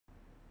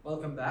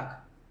Welcome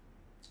back.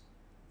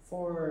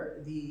 For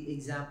the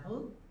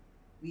example,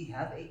 we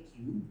have a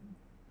cube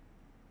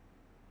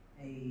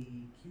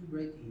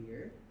right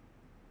here,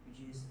 which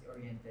is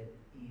oriented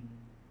in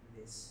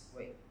this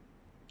way.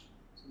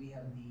 So we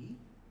have the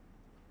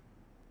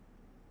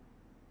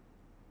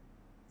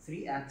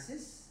three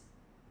axes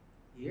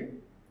here.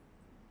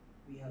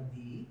 We have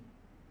the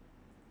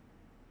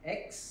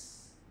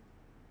x,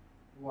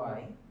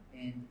 y,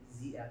 and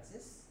z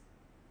axis.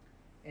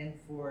 And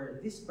for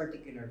this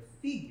particular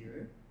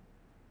figure,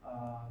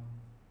 um,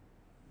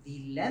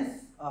 the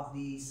length of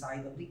the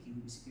side of the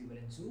cube is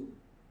equivalent to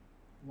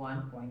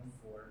 1.4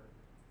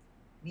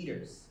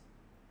 meters.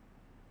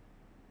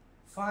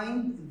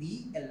 Find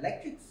the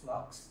electric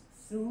flux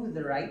through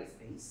the right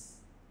face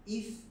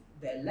if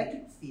the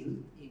electric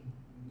field in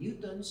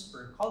newtons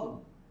per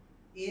coulomb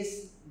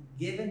is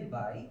given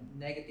by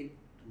negative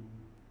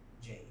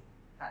 2j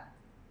hat.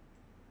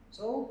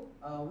 So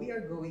we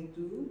are going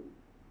to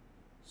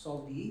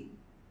solve the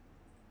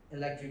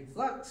electric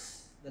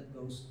flux that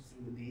goes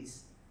through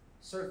this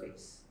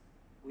surface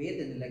with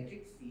an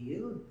electric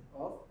field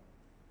of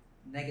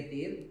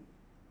negative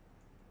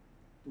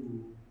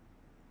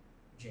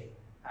 2j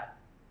hat.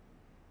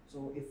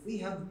 So if we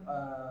have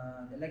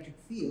an electric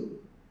field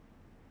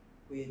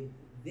with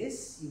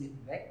this unit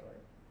vector,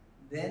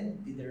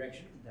 then the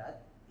direction of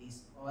that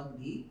is on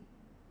the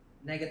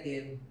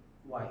negative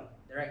y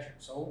direction.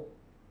 So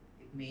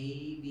it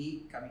may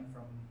be coming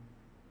from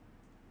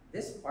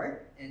this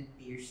part and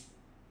pierced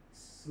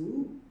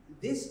through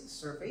this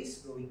surface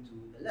going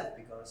to the left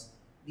because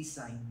the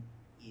sign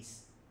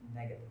is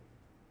negative.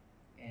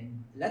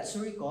 And let's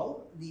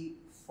recall the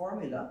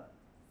formula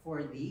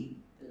for the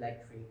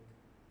electric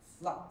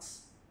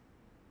flux.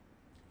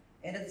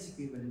 And that is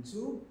equivalent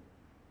to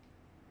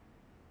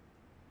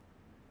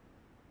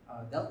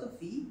delta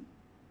phi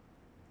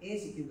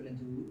is equivalent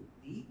to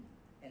the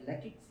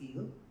electric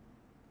field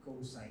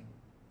cosine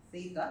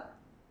theta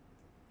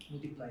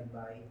multiplied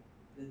by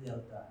the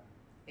delta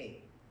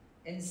A.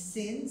 And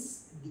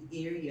since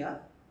the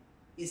area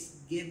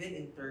is given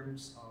in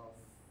terms of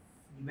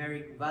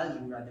numeric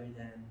value rather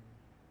than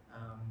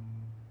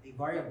a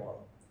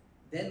variable,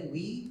 then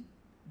we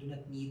do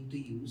not need to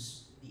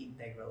use the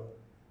integral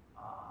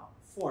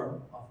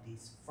form of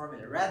this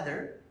formula.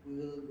 Rather, we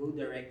will go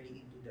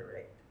directly into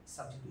direct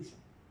substitution.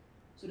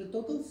 So the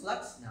total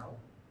flux now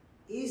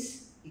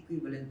is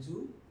equivalent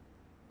to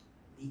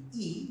the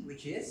E,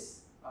 which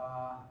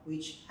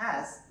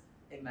has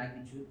a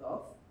magnitude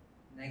of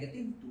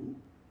negative 2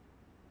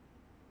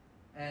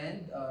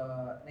 and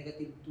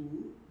negative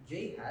 2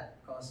 j hat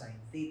cosine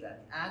theta.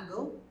 The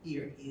angle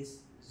here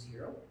is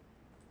 0.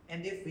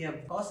 And if we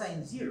have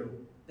cosine 0,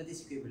 that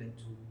is equivalent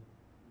to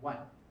 1.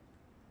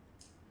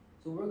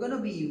 So we're going to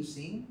be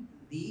using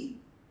the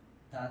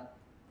dot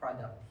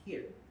product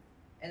here.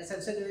 And as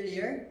I've said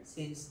earlier,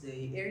 since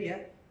the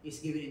area is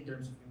given in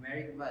terms of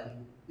numeric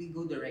value, we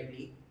go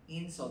directly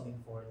in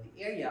solving for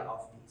the area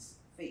of this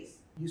face.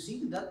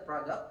 Using the dot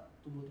product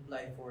to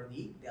multiply for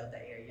the delta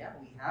area,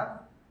 we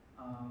have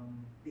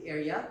the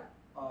area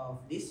of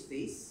this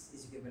face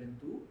is equivalent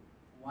to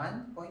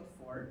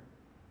 1.4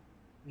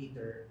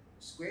 meter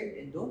squared.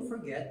 And don't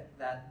forget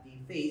that the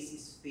face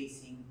is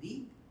facing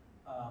the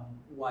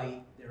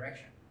y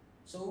direction.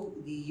 So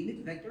the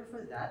unit vector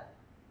for that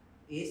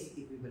is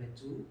equivalent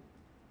to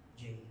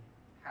j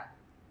hat.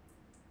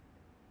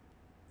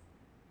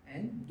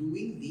 And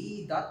doing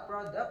the dot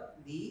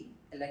product, the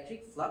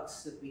electric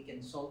flux that we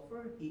can solve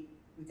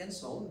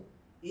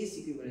is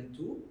equivalent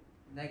to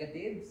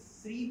negative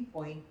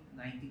 3.92.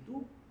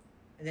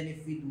 And then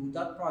if we do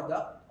dot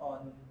product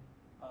on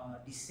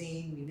the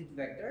same unit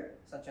vector,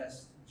 such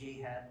as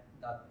j hat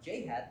dot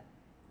j hat,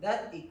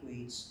 that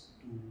equates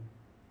to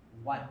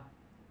 1.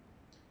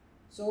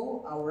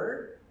 So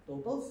our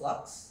total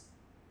flux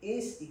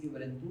is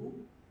equivalent to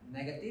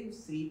negative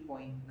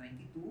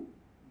 3.92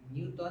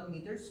 Newton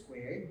meter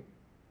squared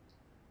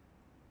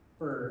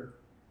per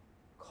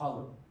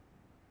coulomb.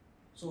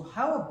 So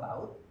how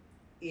about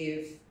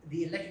if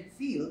the electric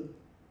field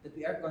that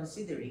we are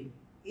considering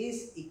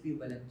is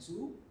equivalent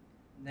to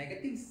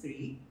negative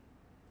 3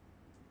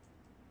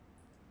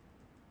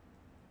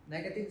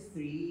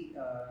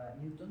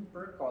 Newton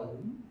per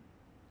coulomb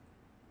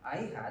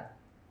I hat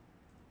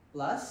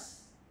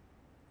plus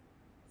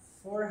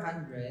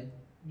 400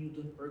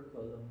 Newton per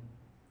coulomb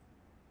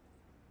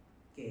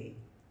K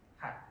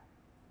hat.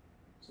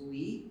 So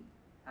we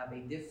have a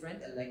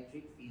different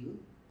electric field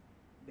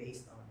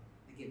based on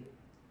the given.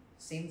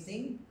 Same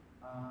thing,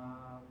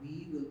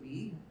 we will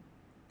be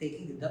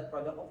taking the dot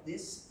product of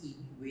this E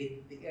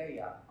with the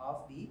area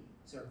of the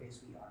surface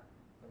we are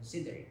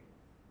considering.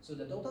 So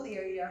the total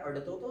area or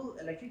the total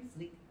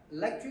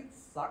electric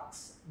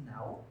flux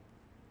now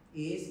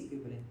is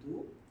equivalent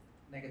to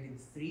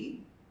negative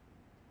 3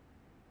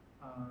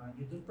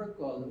 Newton per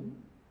coulomb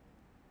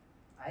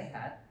I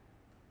hat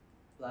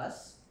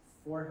plus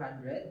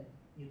 400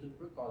 Newton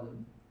per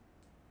coulomb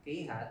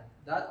K hat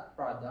dot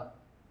product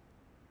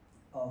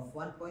of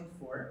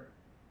 1.4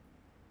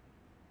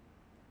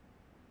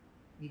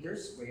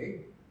 meters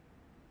squared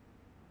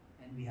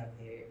and we have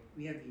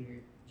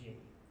here J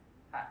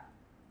hat.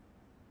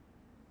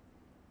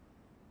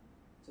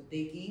 So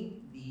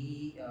taking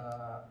the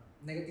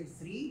negative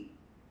 3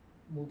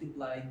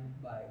 multiplied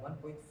by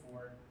 1.4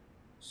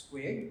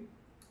 squared,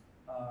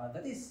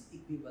 that is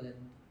equivalent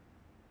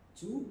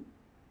to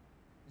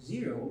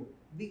 0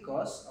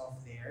 because of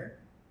their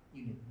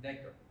unit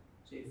vector.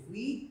 So if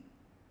we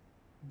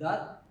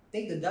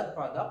take the dot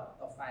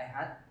product of I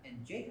hat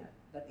and J hat,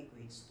 that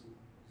equates to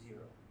 0.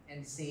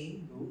 And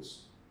same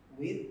goes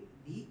with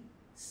the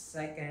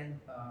second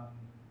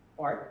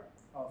part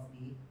of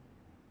the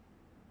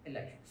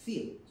electric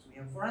field. So we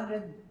have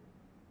 400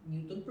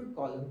 Newton per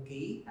coulomb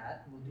K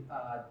hat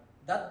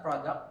dot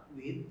product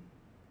with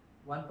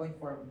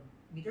 1.4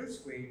 meters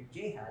squared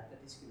J hat, that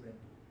is equivalent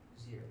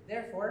to 0.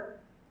 Therefore,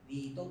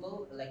 the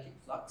total electric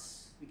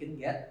flux we can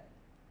get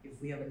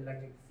if we have an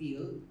electric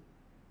field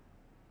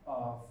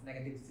of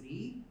negative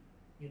 3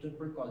 Newton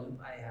per coulomb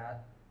I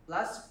hat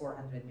plus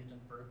 400 Newton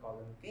per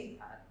coulomb K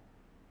hat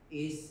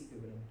is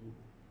equivalent to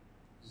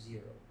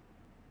 0.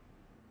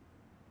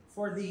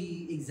 For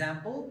the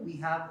example, we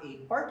have a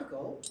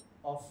particle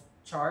of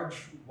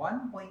charge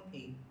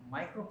 1.8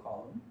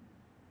 microcoulomb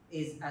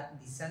is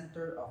at the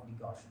center of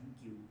the Gaussian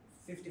cube,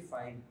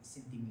 55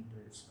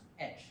 centimeters on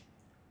edge.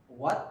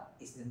 What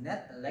is the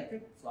net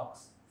electric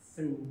flux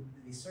through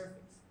the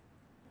surface?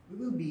 We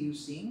will be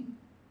using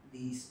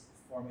this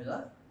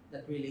formula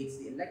that relates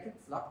the electric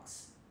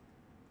flux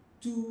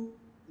to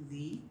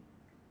the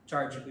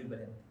charge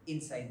equivalent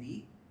inside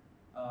the,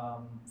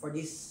 for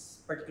this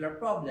particular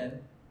problem,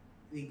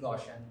 the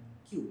Gaussian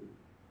cube.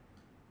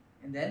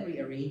 And then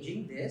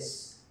rearranging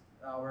this,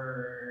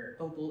 our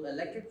total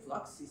electric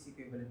flux is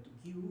equivalent to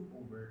Q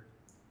over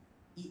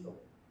EO.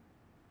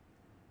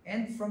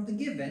 And from the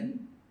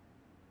given,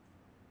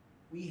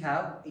 we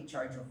have a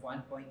charge of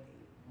 1.8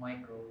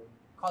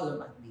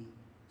 microcoulomb at the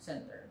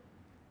center.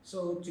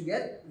 So to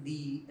get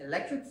the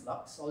electric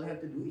flux, all you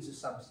have to do is to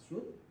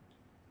substitute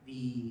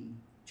the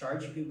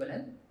charge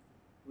equivalent,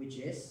 which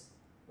is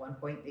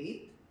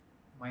 1.8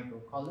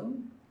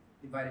 microcoulomb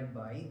divided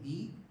by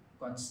the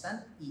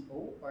constant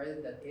EO, or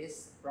that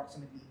is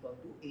approximately equal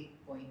to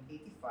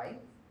 8.85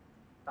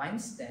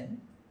 times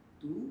 10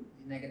 to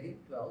the negative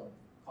 12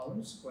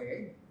 coulomb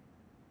squared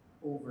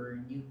over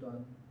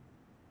Newton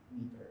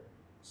meter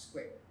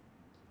squared.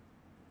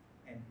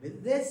 And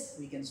with this,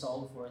 we can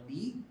solve for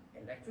the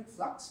electric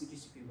flux, which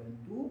is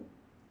equivalent to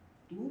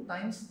 2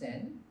 times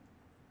 10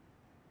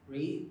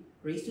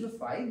 raised to the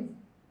 5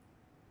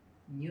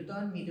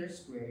 Newton meter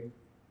squared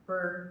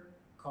per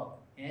coulomb.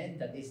 And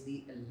that is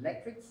the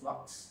electric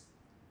flux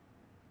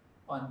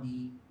on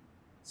the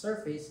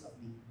surface of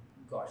the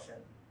Gaussian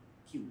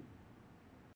cube.